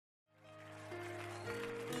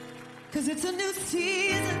'Cause it's a new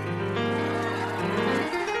season.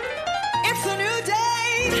 It's a new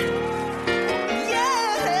day.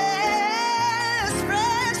 Yes,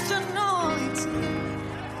 fresh anointing.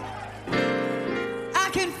 I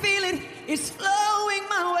can feel it. It's flowing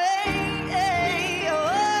my way.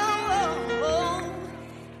 Oh.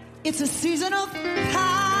 It's a season of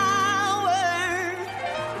power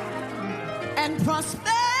and prosperity.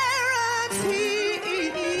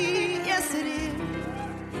 Yes, it is.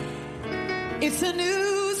 It's a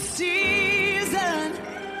new season.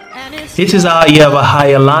 It is our year of a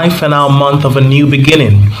higher life and our month of a new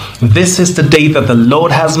beginning. This is the day that the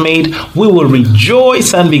Lord has made. We will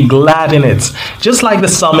rejoice and be glad in it. Just like the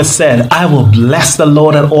psalmist said, I will bless the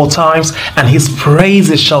Lord at all times, and his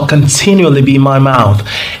praises shall continually be my mouth.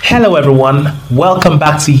 Hello everyone. Welcome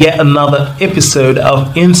back to yet another episode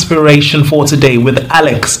of Inspiration for Today with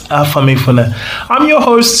Alex Afamifuna. I'm your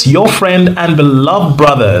host, your friend and beloved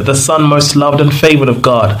brother, the son most loved and favored of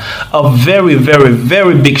God. A very, very,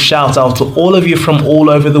 very big shout out to all of you from all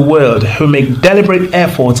over the world who make deliberate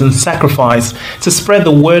efforts and sacrifice to spread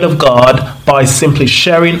the word of God by simply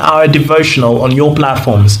sharing our devotional on your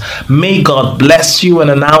platforms. May God bless you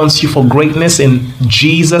and announce you for greatness in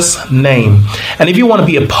Jesus' name. And if you want to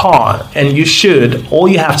be a part, and you should, all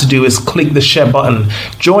you have to do is click the share button.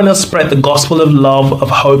 Join us spread the gospel of love, of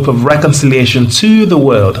hope, of reconciliation to the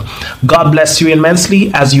world. God bless you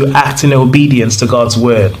immensely as you act in obedience to God's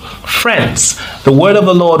word. Friends, the word of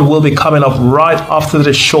the Lord will be coming up right after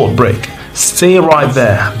this short break. Stay right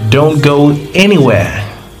there. Don't go anywhere.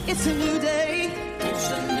 It's a new day. It's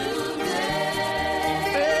a new day.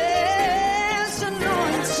 Fresh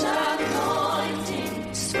anointing.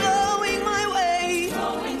 It's flowing my way.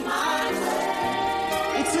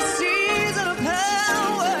 It's a season of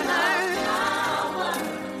power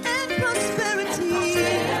and prosperity.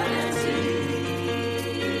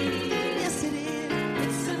 Yes, it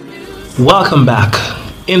is. Welcome back.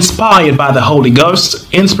 Inspired by the Holy Ghost,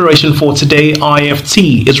 Inspiration for Today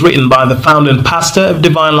IFT is written by the founder and pastor of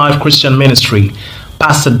Divine Life Christian Ministry,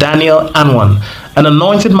 Pastor Daniel Anwan, an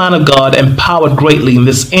anointed man of God empowered greatly in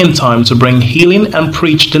this end time to bring healing and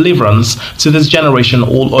preach deliverance to this generation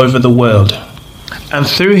all over the world. And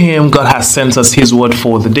through him, God has sent us his word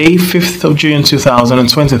for the day, 5th of June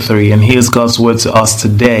 2023. And here's God's word to us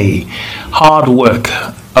today. Hard work,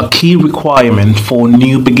 a key requirement for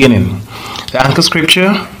new beginning. The anchor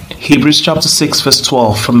scripture, Hebrews chapter 6 verse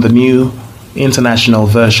 12 from the New International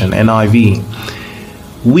Version, NIV.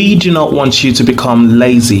 We do not want you to become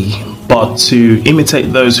lazy, but to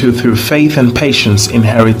imitate those who through faith and patience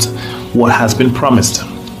inherit what has been promised.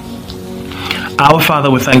 Our Father,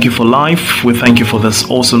 we thank you for life. We thank you for this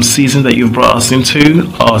awesome season that you've brought us into,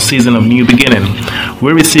 our season of new beginning.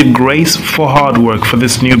 We receive grace for hard work for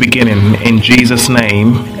this new beginning. In Jesus'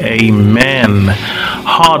 name, amen.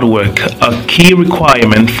 Hard work, a key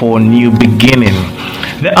requirement for new beginning.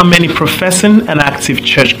 There are many professing and active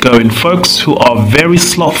church-going folks who are very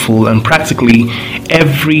slothful in practically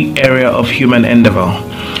every area of human endeavor.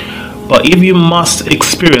 But if you must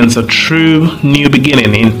experience a true new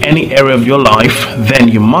beginning in any area of your life, then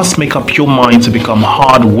you must make up your mind to become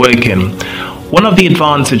hard-working. One of the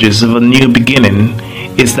advantages of a new beginning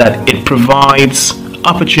is that it provides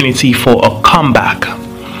opportunity for a comeback.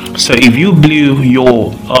 So if you blew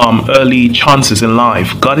your early chances in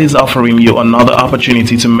life, God is offering you another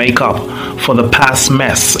opportunity to make up for the past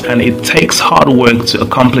mess, and it takes hard work to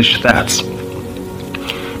accomplish that.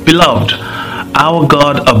 Beloved, our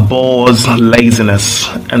God abhors laziness,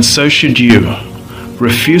 and so should you.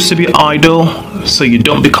 Refuse to be idle so you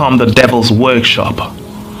don't become the devil's workshop.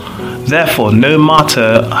 Therefore, no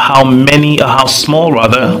matter how small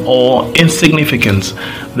or insignificant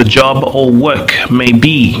the job or work may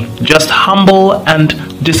be, just humble and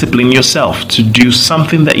discipline yourself to do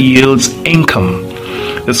something that yields income.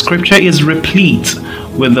 The scripture is replete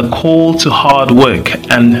with the call to hard work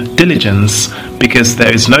and diligence, because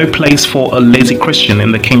there is no place for a lazy Christian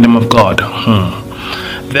in the kingdom of God.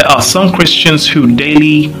 There are some Christians who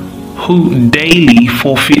daily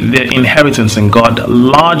forfeit their inheritance in God,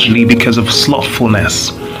 largely because of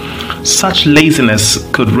slothfulness. Such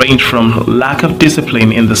laziness could range from lack of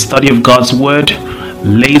discipline in the study of God's word,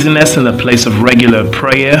 laziness in the place of regular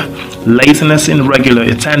prayer, laziness in regular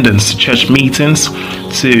attendance to church meetings,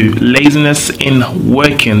 to laziness in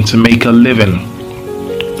working to make a living.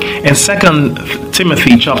 In 2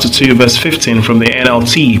 Timothy chapter 2 verse 15 from the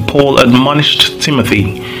NLT, Paul admonished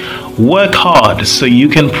Timothy, work hard so you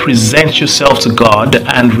can present yourself to God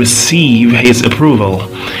and receive his approval.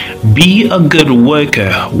 Be a good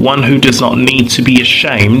worker, one who does not need to be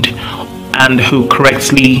ashamed and who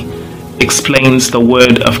correctly explains the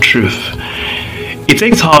word of truth. It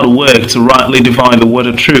takes hard work to rightly divide the word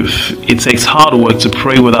of truth. It takes hard work to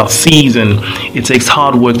pray without ceasing. It takes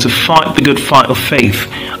hard work to fight the good fight of faith.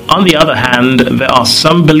 On the other hand, there are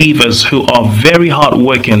some believers who are very hard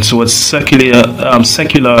working towards secular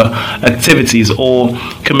activities or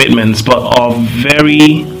commitments, but are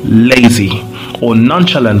very lazy or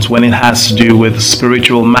nonchalant when it has to do with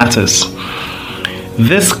spiritual matters.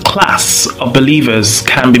 This class of believers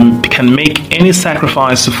can make any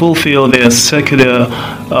sacrifice to fulfill their secular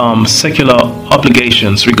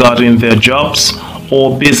obligations regarding their jobs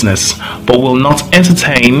or business, but will not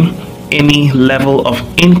entertain any level of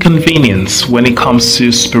inconvenience when it comes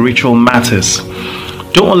to spiritual matters.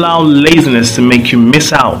 Don't allow laziness to make you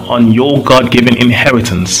miss out on your God-given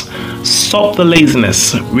inheritance. Stop the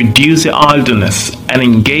laziness, reduce the idleness, and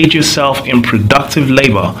engage yourself in productive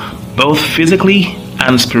labor, both physically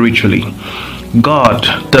and spiritually.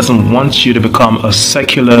 God doesn't want you to become a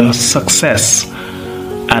secular success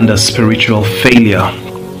and a spiritual failure,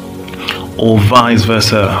 or vice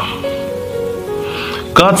versa.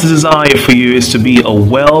 God's desire for you is to be a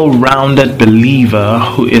well-rounded believer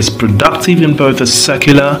who is productive in both the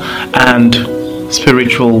secular and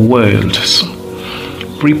spiritual worlds.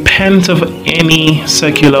 Repent of any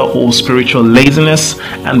secular or spiritual laziness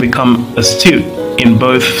and become astute in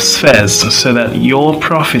both spheres so that your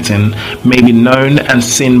profiting may be known and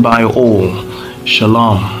seen by all.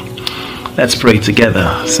 Shalom. Let's pray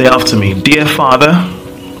together. Say after me. Dear Father,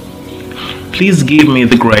 please give me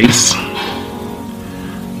the grace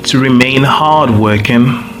to remain hardworking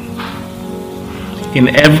in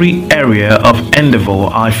every area of endeavor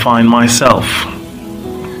I find myself.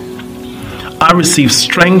 I receive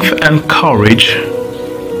strength and courage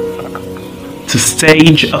to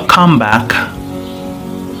stage a comeback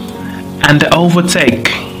and overtake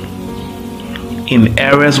in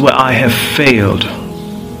areas where I have failed.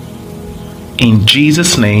 In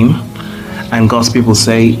Jesus' name, and God's people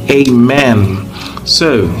say amen.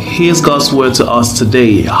 So here's God's word to us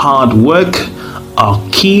today. Hard work, a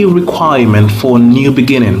key requirement for new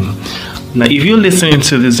beginning. Now, if you're listening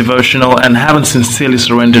to this devotional and haven't sincerely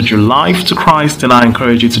surrendered your life to Christ, then I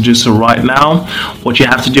encourage you to do so right now. What you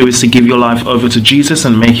have to do is to give your life over to Jesus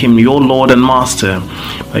and make him your Lord and Master.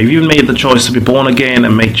 But if you've made the choice to be born again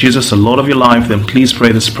and make Jesus the Lord of your life, then please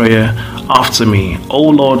pray this prayer after me. O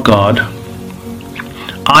Lord God,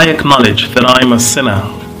 I acknowledge that I am a sinner.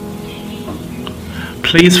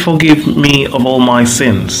 Please forgive me of all my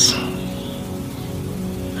sins.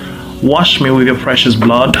 Wash me with your precious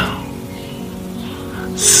blood.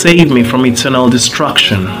 Save me from eternal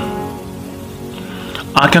destruction.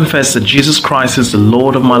 I confess that Jesus Christ is the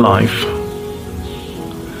Lord of my life,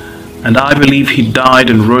 and I believe he died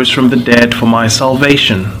and rose from the dead for my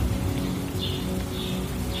salvation.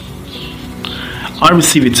 I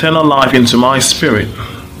receive eternal life into my spirit.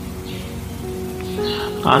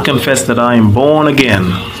 I confess that I am born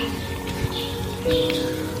again.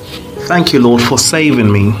 Thank you, Lord, for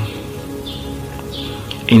saving me.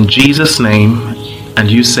 In Jesus' name, and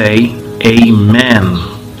you say, amen.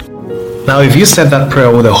 Now, if you said that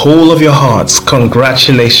prayer with the whole of your hearts,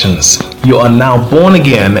 congratulations. You are now born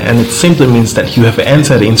again, and it simply means that you have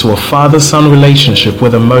entered into a father-son relationship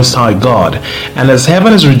with the Most High God. And as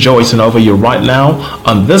heaven is rejoicing over you right now,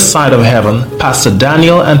 on this side of heaven, Pastor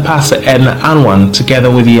Daniel and Pastor Edna Anwan,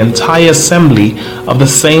 together with the entire assembly of the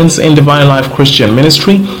Saints in Divine Life Christian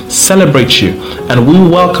Ministry, celebrate you, and we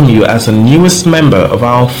welcome you as the newest member of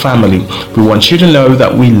our family. We want you to know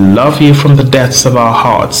that we love you from the depths of our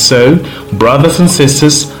hearts. So, brothers and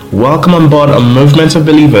sisters, welcome on board a movement of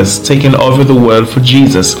believers taking over the world for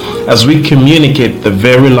Jesus as we communicate the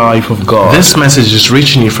very life of God. This message is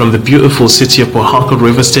reaching you from the beautiful city of Port Harcourt,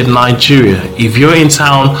 River State, Nigeria. If you're in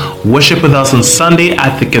town, worship with us on Sunday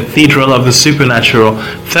at the Cathedral of the Supernatural,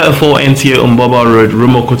 34 NTA Umboba Road,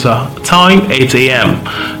 Rumokuta. Time 8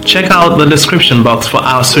 a.m. Check out the description box for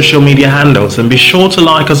our social media handles, and be sure to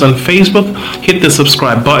like us on Facebook, hit the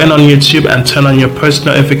subscribe button on YouTube, and turn on your post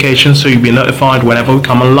notifications so you'll be notified whenever we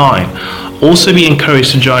come online. Also, be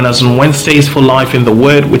encouraged to join us on Wednesdays for Life in the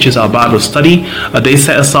Word, which is our Bible study, a day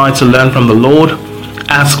set aside to learn from the Lord,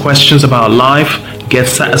 ask questions about life, get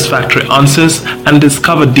satisfactory answers, and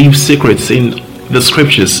discover deep secrets in the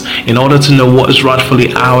scriptures in order to know what is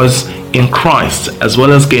rightfully ours in Christ, as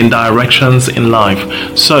well as gain directions in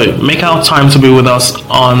life. So make our time to be with us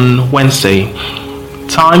on Wednesday.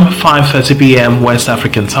 Time 5:30 p.m. West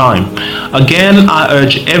African time. Again, I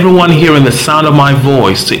urge everyone hearing the sound of my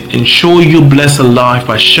voice to ensure you bless a life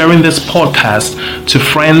by sharing this podcast to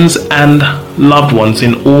friends and loved ones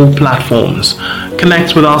in all platforms.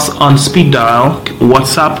 Connect with us on speed dial,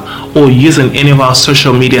 WhatsApp, or using any of our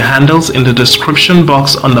social media handles in the description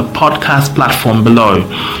box on the podcast platform below.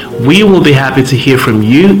 We will be happy to hear from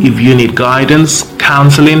you if you need guidance,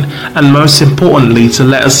 counseling, and most importantly, to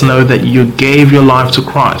let us know that you gave your life to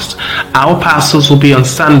Christ. Our pastors will be on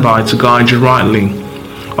standby to guide you rightly.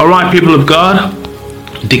 Alright, people of God,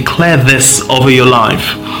 declare this over your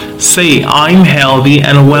life. Say, I'm healthy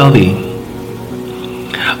and wealthy.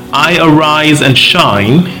 I arise and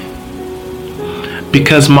shine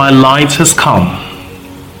because my light has come.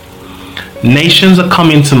 Nations are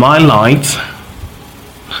coming to my light,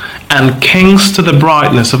 and kings to the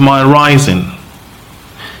brightness of my rising.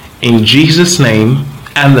 In Jesus' name,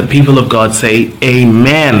 and the people of God say,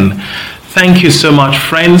 Amen. Thank you so much,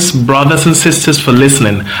 friends, brothers and sisters, for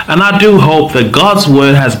listening, and I do hope that God's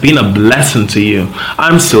word has been a blessing to you.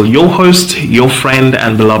 I'm still your host, your friend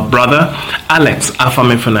and beloved brother, Alex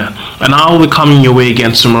Afamifuna, and I will be coming your way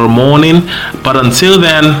again tomorrow morning. But until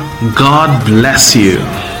then, God bless you.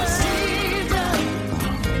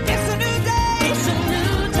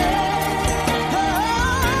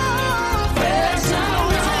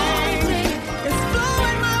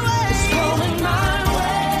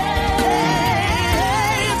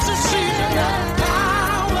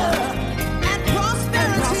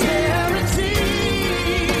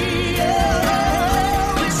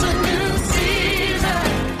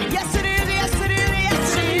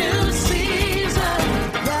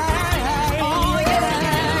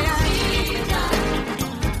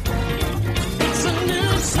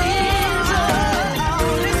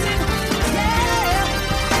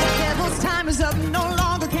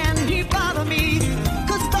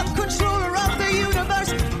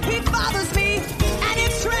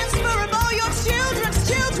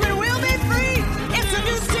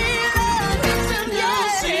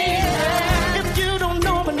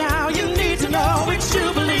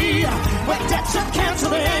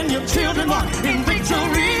 Children walk in